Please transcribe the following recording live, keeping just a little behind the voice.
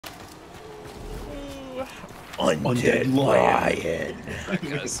Undead Lion.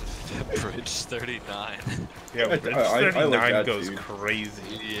 Aggressive. Bridge 39. Yeah, Bridge 39 like goes dude.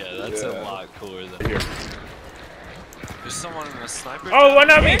 Crazy. Yeah, that's a lot cooler than here. There's someone in a sniper. Oh,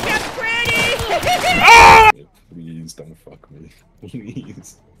 one on me! Oh! Please don't fuck me.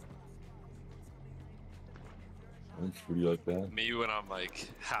 Please. I'm free like that. Me when I'm like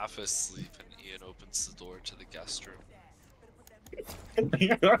half asleep and Ian opens the door to the guest room.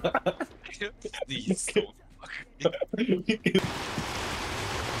 Please don't fuck me.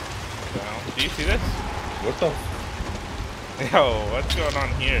 Wow. Do you see this? What the? Yo, what's going on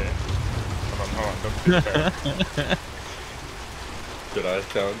here? Hold on, don't be fair. Good eye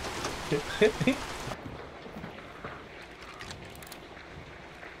sound.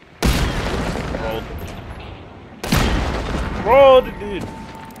 Rolled, dude.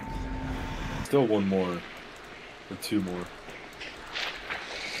 Still one more. Or two more.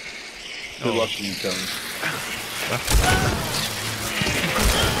 Good luck to you, Kevin.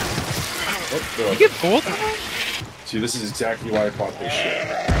 Oh, You get both? see, this is exactly why I bought this shit.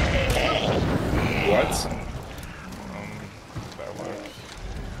 What? That works.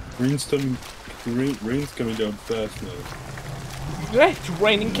 Rain's coming down fast now. It's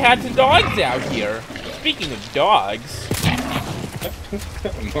raining cats and dogs out here. Speaking of dogs.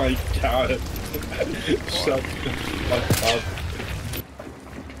 Oh my god. Shut the fuck up.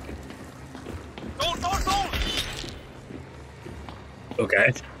 No! Okay.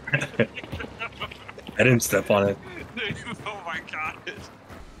 I didn't step on it. Oh my god.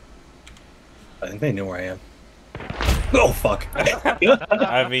 I think they know where I am. Oh fuck.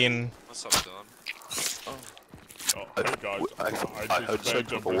 I mean... What's up, Don? Oh, God. I heard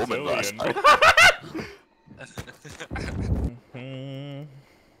sex with a woman last night.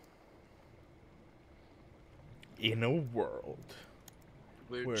 In a world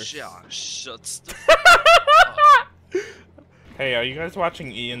Where Josh shuts the Hey, are you guys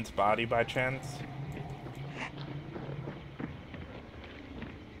watching Ian's Body by chance?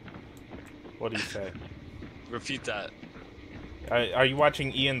 What do you say? Repeat that. Are you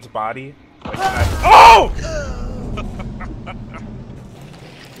watching Ian's Body? Like, oh!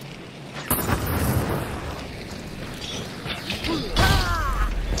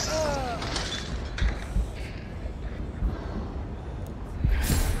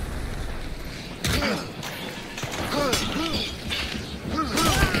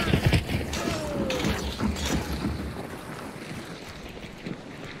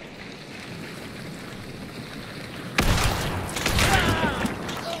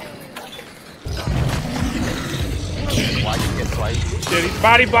 Dude, he's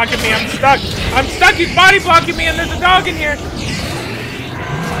body blocking me. I'm stuck. I'm stuck. He's body blocking me, and there's a dog in here.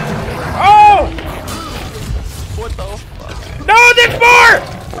 Oh! What the fuck? No, there's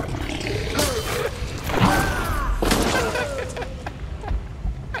more!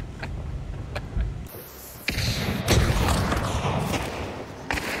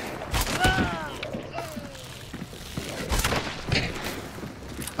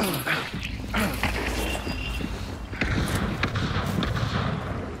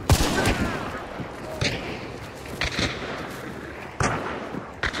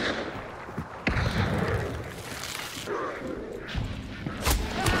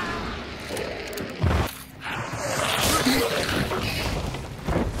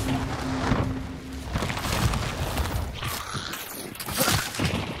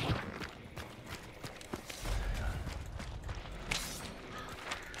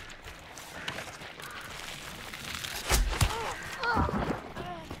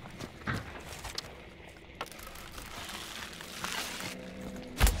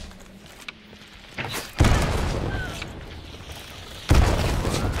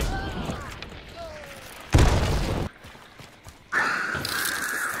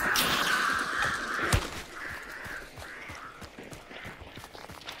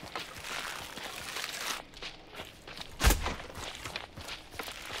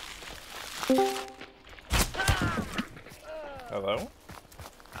 Hello?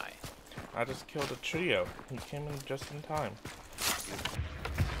 Hi. I just killed a trio. He came in just in time.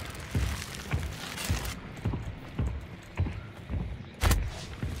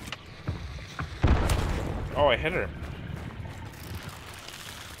 Oh, I hit her.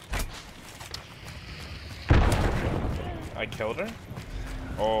 I killed her?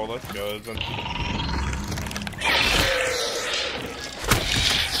 Oh, let's go.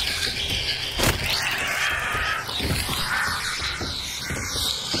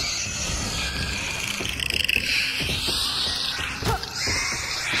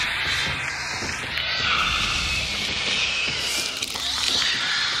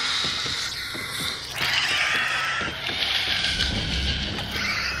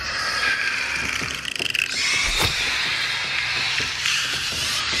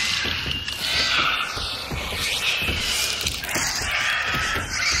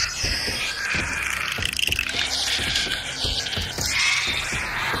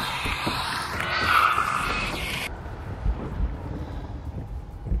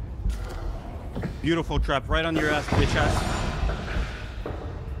 Beautiful trap right on your ass, bitch ass.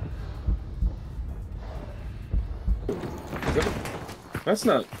 That's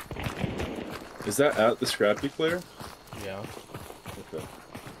not. Is that at the Scrappy player? Yeah. Okay.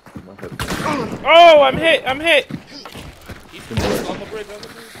 My head. Oh, I'm hit! I'm hit! He's on the bridge, on the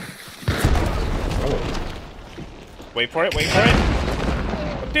bridge. Oh. Wait for it, wait for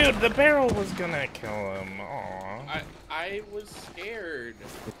it! Dude, the barrel was gonna kill him. Aww. I was scared.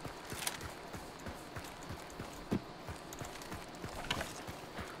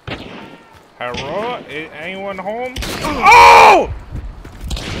 Hello? Anyone home? Oh!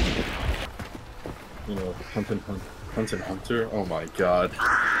 You know, Hunt and Hunter. Oh my god.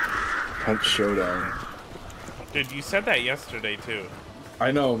 Hunt Showdown. Dude, you said that yesterday too. I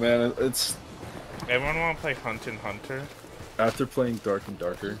know, man. It's Everyone want to play Hunt and Hunter? after playing Dark and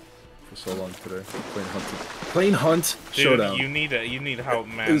Darker for so long today. Playing Hunt Dude, Showdown. you need help,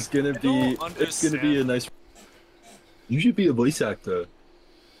 man. It's gonna be a nice. You should be a voice actor.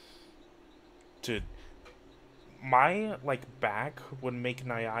 Dude, my back would make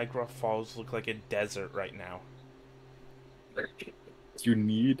Niagara Falls look like a desert right now. You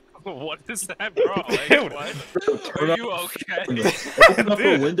need. What is that, bro? Like, Dude. what? Are you okay? Open up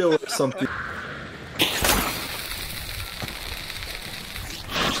a window or something.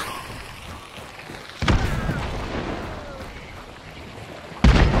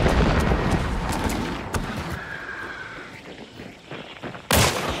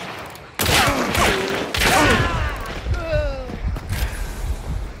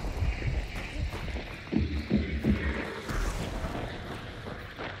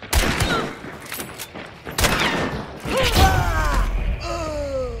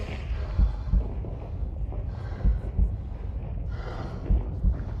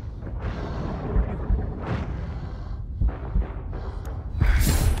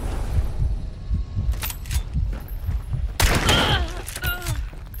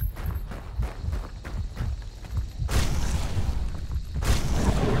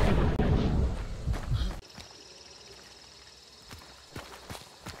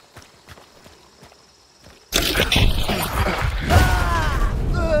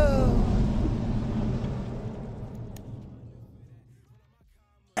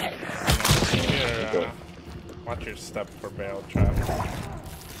 Watch your step for barrel trap. Dude,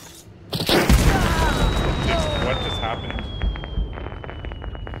 what just happened?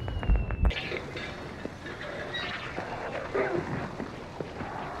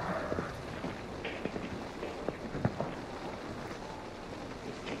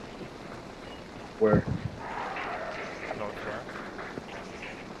 Where? Don't trap.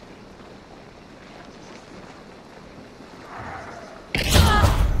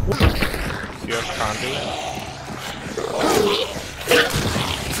 Do you have conduit?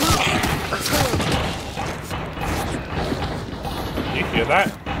 You hear that?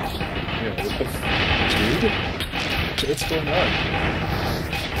 Yeah, what the dude? What's going on?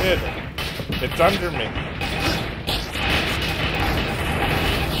 Dude, it's under me.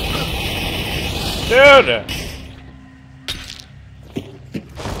 Dude!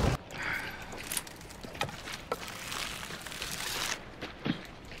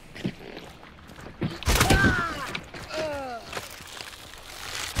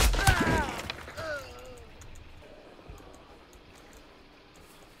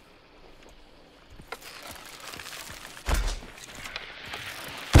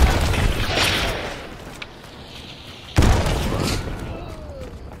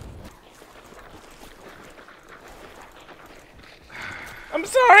 I'm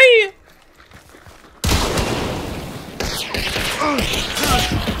sorry!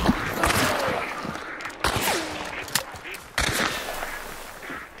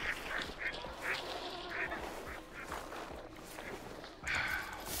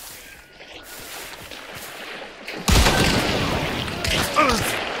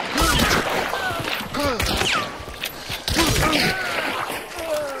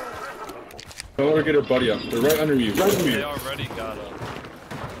 Don't ever get her buddy up. They're right under you. Right under They you. already got him.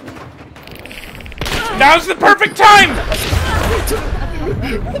 Now's the perfect time!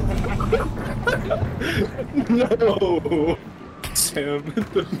 No! Sam,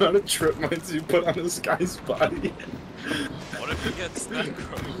 the amount of trip mines you put on this guy's body. What if he gets that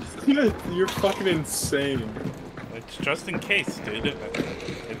gross? You're fucking insane. It's just in case, dude.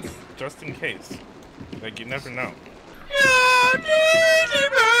 It's just in case. Like, you never know.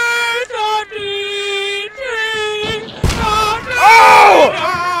 Oh!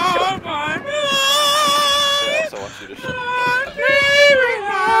 I also want you to shut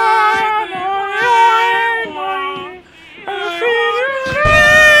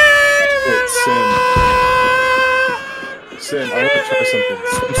Wait, Sam. second.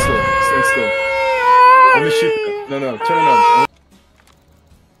 Stand still. Stand still. Let me shoot. No, no. Turn it on.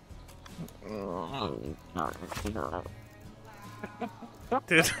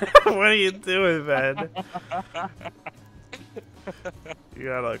 Dude, what are you doing, man? You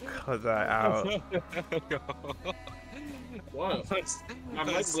gotta cut that out. What? That's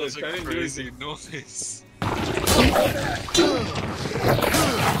such a crazy noise.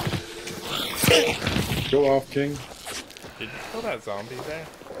 Go off, King. Did you kill that zombie there?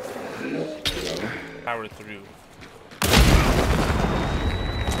 Power through.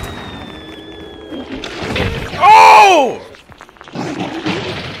 Oh!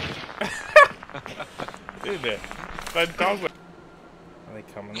 Dude, my dog. Are they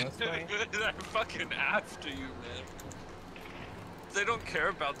coming this way? They're fucking after you, man. They don't care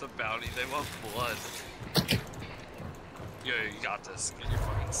about the bounty, they want blood. Yo, you got this. Get your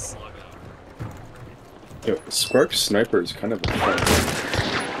fucking slug out. Yo, Spark Sniper is kind of a fun.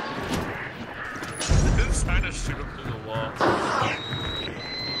 It's trying to shoot him through the wall.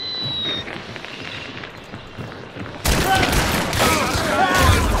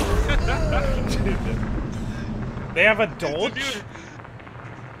 They have a Dolch?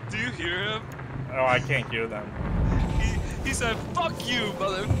 Do you hear him? Oh, I can't hear them. He said, "Fuck you,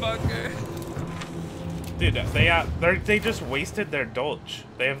 motherfucker." Dude, they just wasted their Dolch.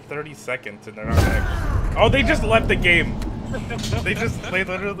 They have 30 seconds and they're not gonna... Oh, they just left the game. They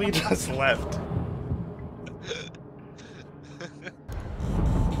literally just left.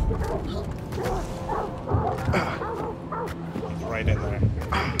 Right in there.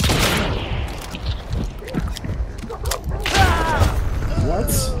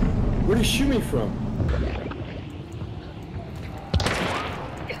 What? Where did he shoot me from?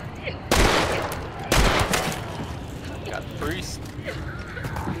 Got priest.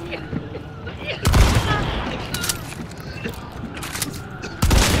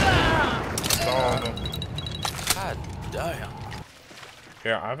 God damn.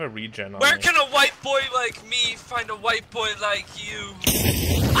 Here, I have a regen on Where me. can a white boy like me find a white boy like you?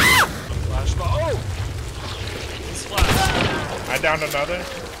 Ah! Flashball. Oh! He's flashed. I downed another.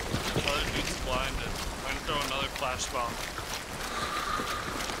 Other dude's blinded. I'm gonna throw another flashbomb.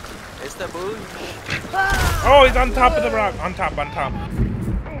 It's the boo. Oh, he's on top of the rock. On top, on top.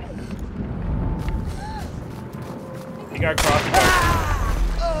 He got crossbow.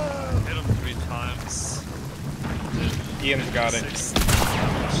 Hit him 3 times. Ian's got it. 6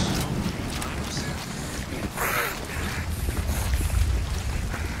 times.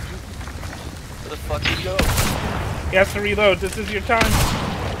 Where the fuck did he go? He has to reload. This is your time.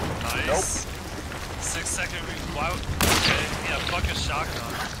 Nice. Nope. 6-second reload. Okay, yeah, fuck a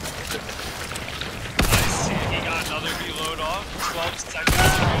shotgun. Nice. He got another reload off. 12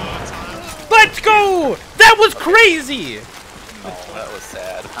 seconds reload time. Let's go! That was crazy! Oh, that was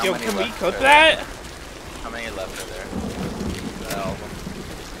sad. How Yo, many can we left cook are that? there? How many left are there? All of them.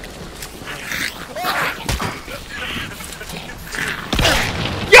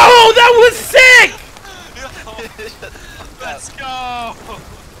 Yo, that was sick! Let's go!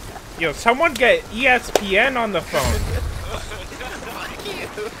 Yo, someone get ESPN on the phone.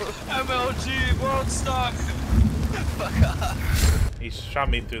 MLG, World Star! Fuck off. He shot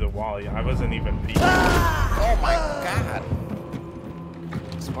me through the wall. I wasn't even peeking. Oh my god.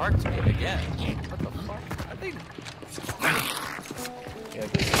 Sparked me again. What the fuck? I think. Yeah,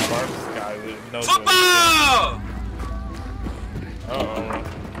 this Sparks guy knows what he's Football! doing. Uh-oh.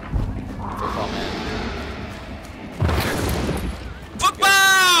 Football man.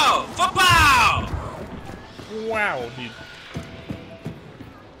 Football! Football! Wow, dude.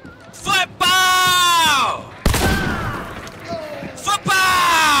 Football!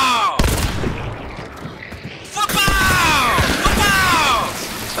 Football! Football! Football!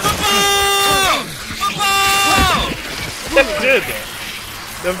 Football! Football! That's good.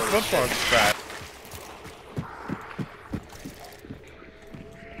 The football's fat.